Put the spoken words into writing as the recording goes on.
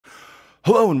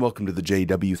Hello and welcome to the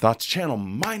JW Thoughts channel.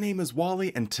 My name is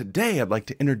Wally and today I'd like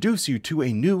to introduce you to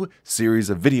a new series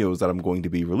of videos that I'm going to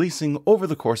be releasing over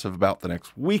the course of about the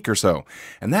next week or so.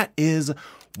 And that is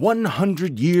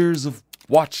 100 years of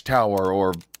Watchtower,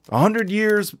 or 100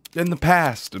 years in the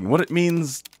past and what it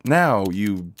means now,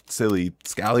 you silly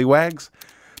scallywags.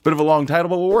 Bit of a long title,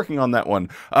 but we're working on that one.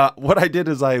 What I did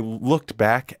is I looked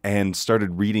back and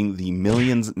started reading the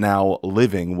Millions Now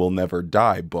Living Will Never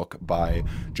Die book by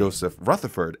Joseph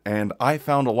Rutherford, and I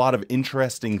found a lot of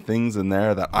interesting things in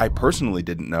there that I personally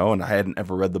didn't know, and I hadn't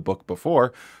ever read the book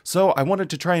before, so I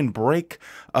wanted to try and break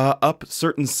up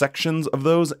certain sections of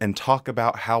those and talk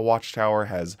about how Watchtower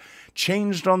has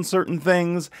changed on certain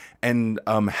things and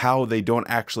how they don't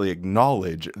actually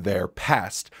acknowledge their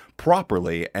past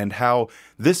properly, and how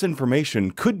this information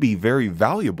could be very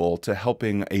valuable to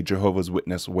helping a Jehovah's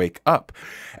Witness wake up.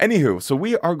 Anywho, so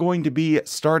we are going to be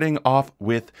starting off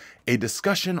with a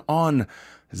discussion on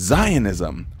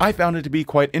Zionism. I found it to be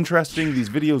quite interesting. These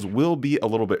videos will be a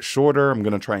little bit shorter. I'm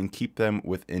going to try and keep them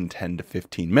within 10 to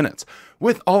 15 minutes.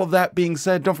 With all of that being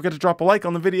said, don't forget to drop a like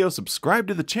on the video, subscribe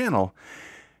to the channel,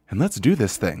 and let's do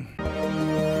this thing.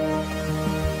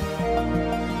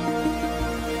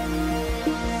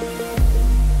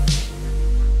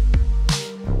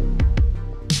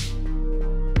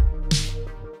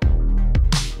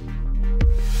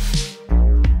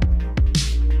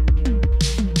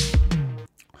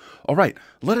 Alright,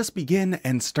 let us begin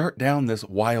and start down this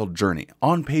wild journey.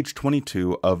 On page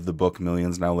 22 of the book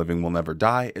Millions Now Living Will Never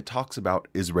Die, it talks about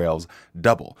Israel's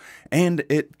double. And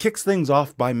it kicks things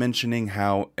off by mentioning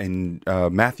how in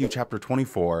Matthew chapter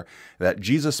 24 that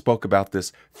Jesus spoke about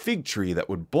this fig tree that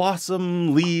would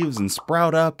blossom leaves and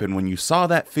sprout up, and when you saw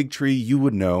that fig tree you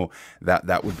would know that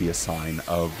that would be a sign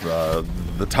of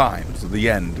the time. So the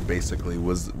end basically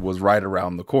was right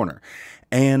around the corner.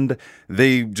 And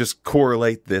they just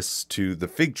correlate this to the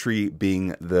fig tree being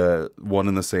the one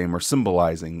and the same, or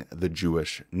symbolizing the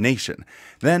Jewish nation.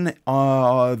 Then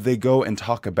they go and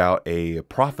talk about a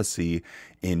prophecy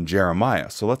in Jeremiah.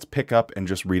 So let's pick up and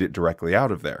just read it directly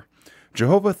out of there.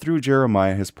 Jehovah, through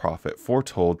Jeremiah his prophet,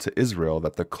 foretold to Israel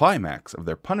that the climax of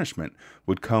their punishment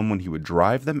would come when he would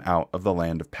drive them out of the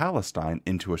land of Palestine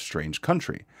into a strange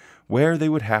country, where they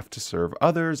would have to serve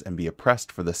others and be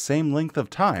oppressed for the same length of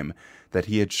time that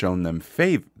he had shown them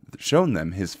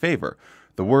his favor.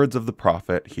 The words of the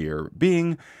prophet here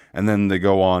being, and then they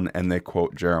go on and they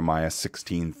quote Jeremiah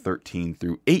 16:13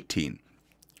 through 18.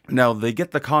 Now they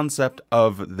get the concept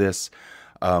of this.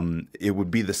 It would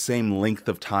be the same length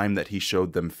of time that he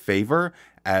showed them favor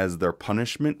as their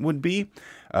punishment would be.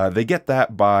 They get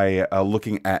that by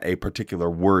looking at a particular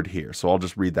word here. So I'll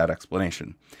just read that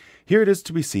explanation. Here it is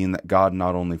to be seen that God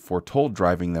not only foretold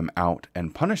driving them out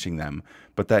and punishing them,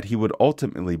 but that he would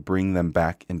ultimately bring them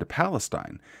back into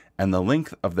Palestine, and the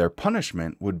length of their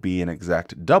punishment would be an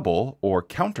exact double or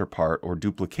counterpart or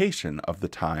duplication of the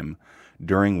time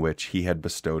during which he had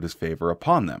bestowed his favor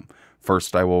upon them.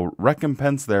 First I will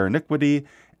recompense their iniquity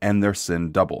and their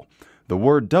sin double. The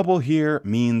word double here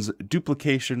means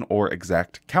duplication or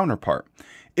exact counterpart.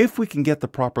 If we can get the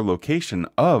proper location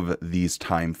of these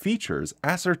time features,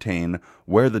 ascertain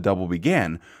where the double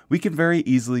began, we can very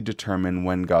easily determine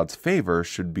when God's favor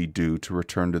should be due to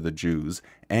return to the Jews,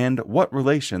 and what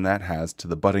relation that has to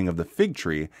the budding of the fig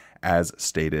tree, as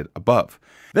stated above.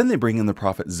 Then they bring in the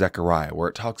prophet Zechariah, where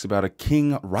it talks about a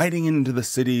king riding into the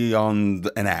city on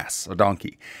an ass, a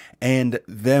donkey, and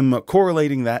them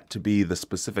correlating that to be the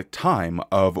specific time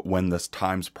of when this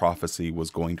time's prophecy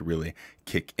was going to really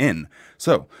kick in.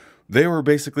 So they were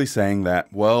basically saying that,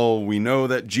 well, we know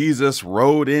that Jesus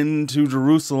rode into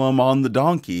Jerusalem on the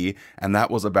donkey, and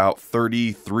that was about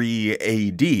 33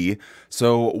 AD.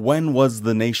 So when was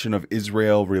the nation of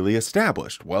Israel really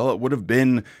established? Well, it would have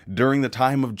been during the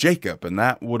time of Jacob, and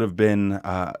that would have been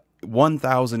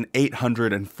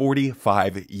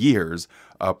 1,845 years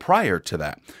prior to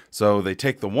that. So they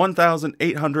take the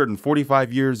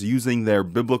 1,845 years using their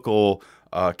biblical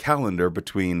calendar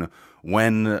between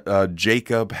when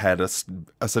Jacob had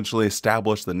essentially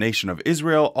established the nation of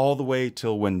Israel all the way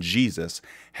till when Jesus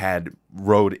had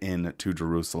rode into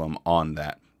Jerusalem on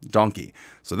that donkey.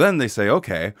 So then they say,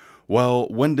 okay, well,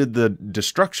 when did the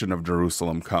destruction of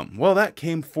Jerusalem come? Well, that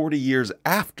came 40 years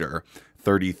after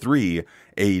 33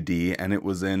 AD, and it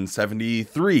was in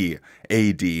 73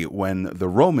 AD when the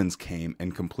Romans came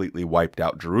and completely wiped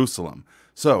out Jerusalem.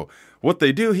 So what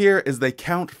they do here is they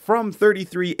count from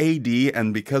 33 AD,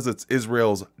 and because it's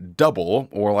Israel's double,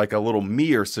 or like a little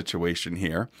mirror situation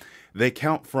here, they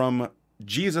count from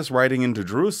Jesus riding into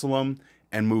Jerusalem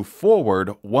and move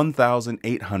forward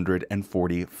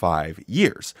 1,845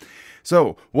 years.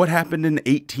 So what happened in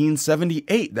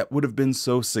 1878 that would have been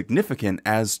so significant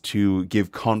as to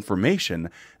give confirmation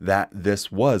that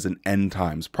this was an end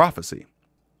times prophecy?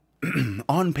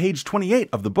 On page 28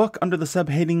 of the book, under the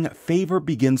subheading Favor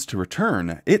Begins to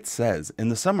Return, it says, in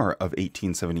the summer of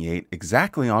 1878,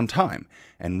 exactly on time,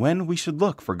 and when we should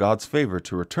look for God's favor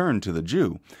to return to the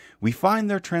Jew, we find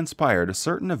there transpired a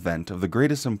certain event of the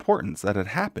greatest importance that had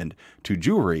happened to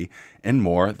Jewry in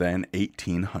more than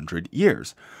 1800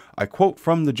 years. I quote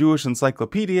from the Jewish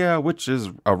Encyclopedia, which is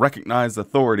a recognized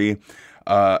authority.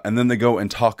 And then they go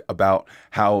and talk about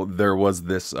how there was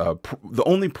this, the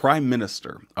only prime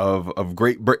minister of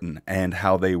Great Britain, and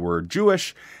how they were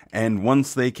Jewish. And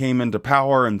once they came into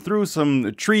power and through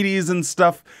some treaties and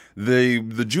stuff,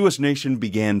 the Jewish nation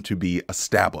began to be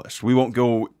established. We won't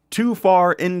go too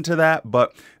far into that,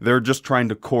 but they're just trying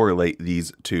to correlate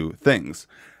these two things.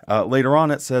 Later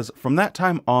on it says, from that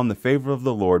time on, the favor of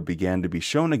the Lord began to be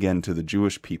shown again to the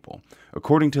Jewish people.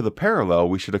 According to the parallel,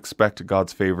 we should expect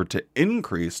God's favor to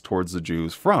increase towards the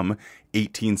Jews from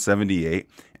 1878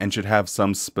 and should have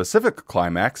some specific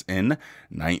climax in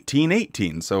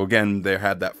 1918. So again, they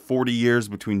had that 40 years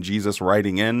between Jesus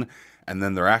riding in and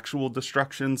then their actual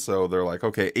destruction. So they're like,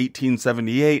 okay,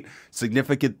 1878,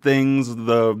 significant things,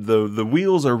 the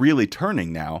wheels are really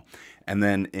turning now. And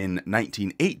then in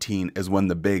 1918 is when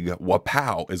the big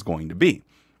wapow is going to be.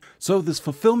 So this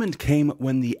fulfillment came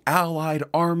when the Allied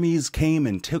armies came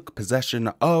and took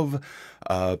possession of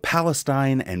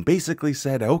Palestine and basically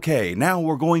said, okay, now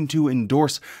we're going to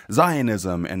endorse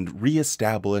Zionism and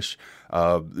reestablish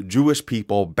Jewish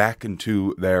people back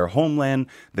into their homeland.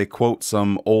 They quote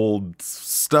some old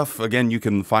stuff. Again, you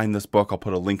can find this book. I'll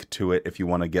put a link to it if you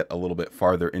want to get a little bit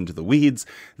farther into the weeds.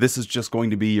 This is just going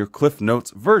to be your Cliff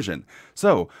Notes version.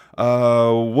 So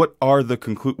what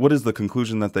is the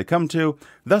conclusion that they come to?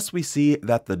 Thus we see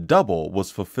that the double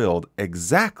was fulfilled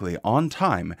exactly on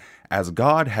time as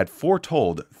God had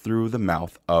foretold through the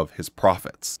mouth of his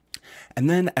prophets. And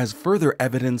then as further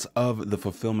evidence of the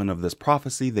fulfillment of this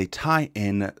prophecy, they tie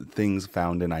in things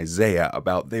found in Isaiah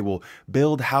about they will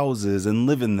build houses and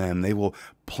live in them. They will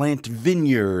plant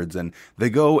vineyards, and they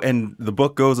go, and the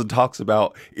book goes and talks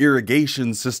about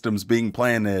irrigation systems being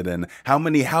planted and how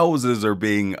many houses are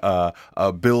being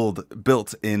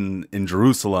built in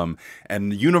Jerusalem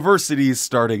and universities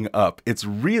starting up. It's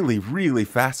really, really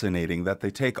fascinating that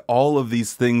they take all of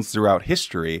these things throughout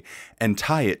history and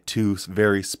tie it to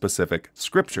very specific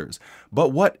scriptures.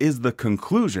 But what is the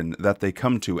conclusion that they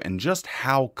come to, and just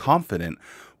how confident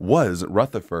was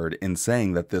Rutherford in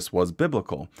saying that this was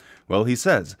biblical? Well, he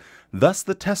says, thus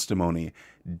the testimony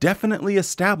definitely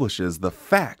establishes the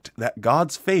fact that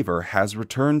God's favor has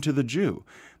returned to the Jew,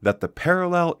 that the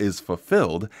parallel is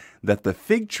fulfilled, that the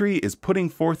fig tree is putting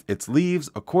forth its leaves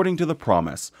according to the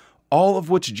promise, all of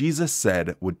which Jesus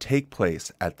said would take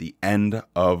place at the end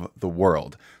of the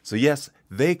world. So yes,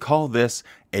 they call this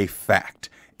a fact.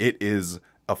 It is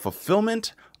a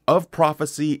fulfillment of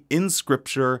prophecy in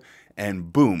Scripture,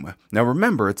 and boom. Now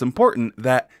remember, it's important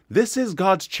that this is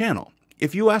God's channel.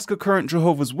 If you ask a current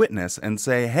Jehovah's Witness and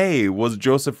say, hey, was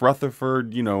Joseph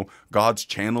Rutherford, God's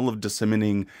channel of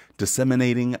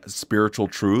disseminating spiritual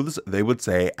truths? They would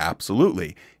say,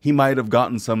 absolutely. He might have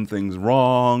gotten some things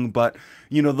wrong, but,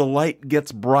 the light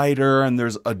gets brighter and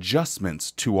there's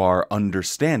adjustments to our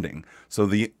understanding.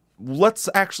 So let's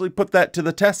actually put that to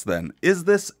the test then. Is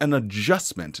this an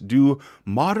adjustment? Do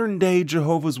modern day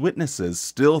Jehovah's Witnesses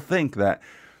still think that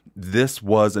this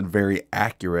was a very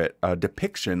accurate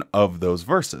depiction of those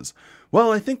verses?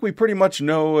 Well, I think we pretty much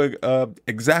know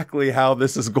exactly how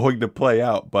this is going to play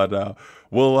out, but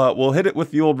we'll hit it with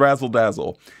the old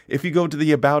razzle-dazzle. If you go to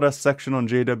the About Us section on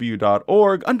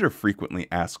jw.org, under Frequently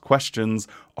Asked Questions,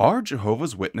 are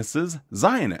Jehovah's Witnesses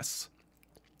Zionists?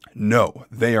 No,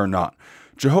 they are not.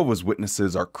 Jehovah's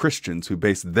Witnesses are Christians who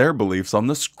base their beliefs on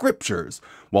the scriptures.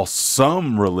 While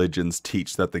some religions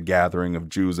teach that the gathering of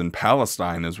Jews in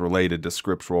Palestine is related to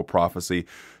scriptural prophecy,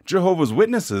 Jehovah's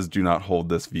Witnesses do not hold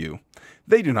this view.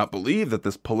 They do not believe that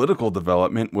this political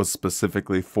development was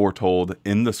specifically foretold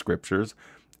in the scriptures.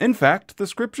 In fact, the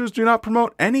scriptures do not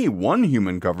promote any one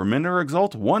human government or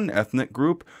exalt one ethnic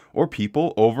group or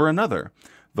people over another.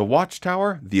 The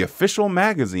Watchtower, the official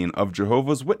magazine of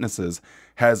Jehovah's Witnesses,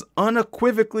 has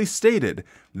unequivocally stated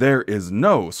there is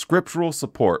no scriptural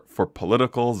support for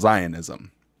political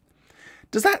Zionism.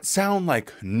 Does that sound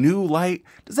like new light?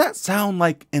 Does that sound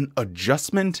like an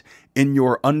adjustment in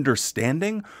your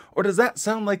understanding? Or does that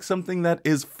sound like something that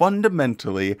is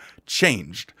fundamentally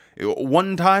changed?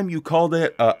 One time you called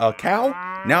it a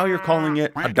cow, now you're calling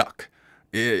it a duck.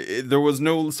 There was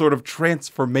no sort of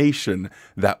transformation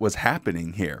that was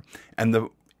happening here. And the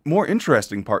more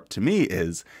interesting part to me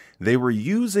is they were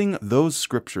using those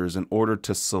scriptures in order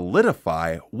to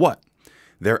solidify what?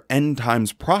 Their end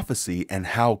times prophecy and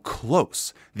how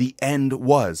close the end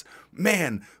was.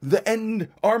 Man, the end,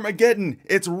 Armageddon,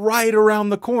 it's right around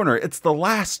the corner. It's the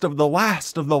last of the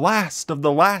last of the last of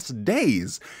the last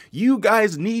days. You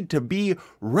guys need to be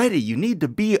ready. You need to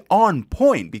be on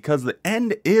point because the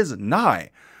end is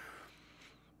nigh.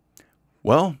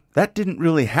 Well, that didn't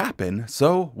really happen,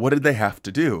 so what did they have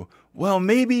to do? Well,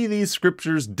 maybe these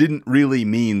scriptures didn't really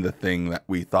mean the thing that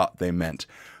we thought they meant.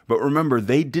 But remember,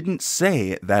 they didn't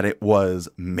say that it was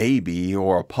maybe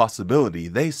or a possibility.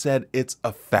 They said it's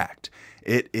a fact.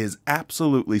 It is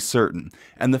absolutely certain.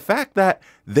 And the fact that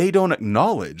they don't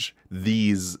acknowledge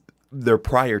their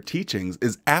prior teachings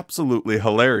is absolutely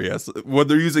hilarious. When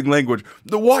they're using language,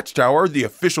 the Watchtower, the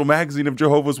official magazine of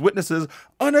Jehovah's Witnesses,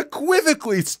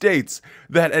 unequivocally states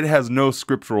that it has no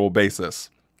scriptural basis.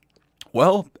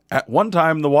 Well, at one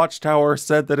time, the Watchtower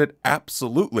said that it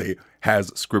absolutely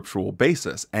has scriptural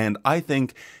basis. And I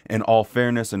think, in all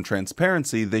fairness and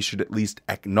transparency, they should at least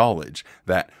acknowledge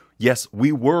that, yes,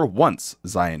 we were once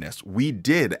Zionists. We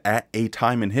did, at a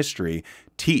time in history,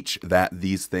 teach that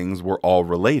these things were all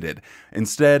related.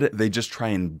 Instead, they just try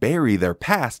and bury their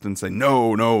past and say,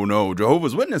 no, no, no,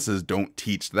 Jehovah's Witnesses don't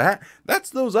teach that. That's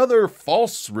those other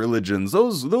false religions,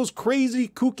 those crazy,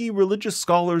 kooky religious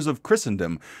scholars of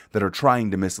Christendom that are trying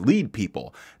to mislead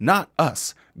people, not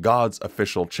us, God's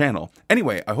official channel.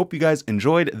 Anyway, I hope you guys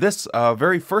enjoyed this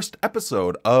very first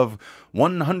episode of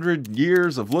 100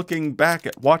 years of looking back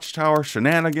at Watchtower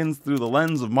shenanigans through the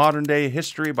lens of modern day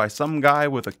history by some guy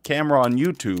with a camera on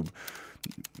YouTube.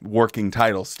 Working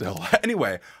title still.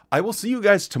 Anyway, I will see you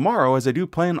guys tomorrow, as I do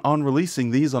plan on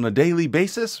releasing these on a daily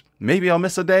basis. Maybe I'll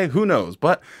miss a day, who knows,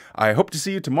 but I hope to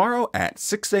see you tomorrow at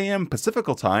 6 a.m.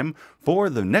 Pacifical time for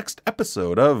the next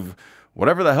episode of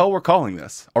whatever the hell we're calling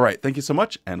this. All right, thank you so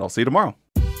much, and I'll see you tomorrow.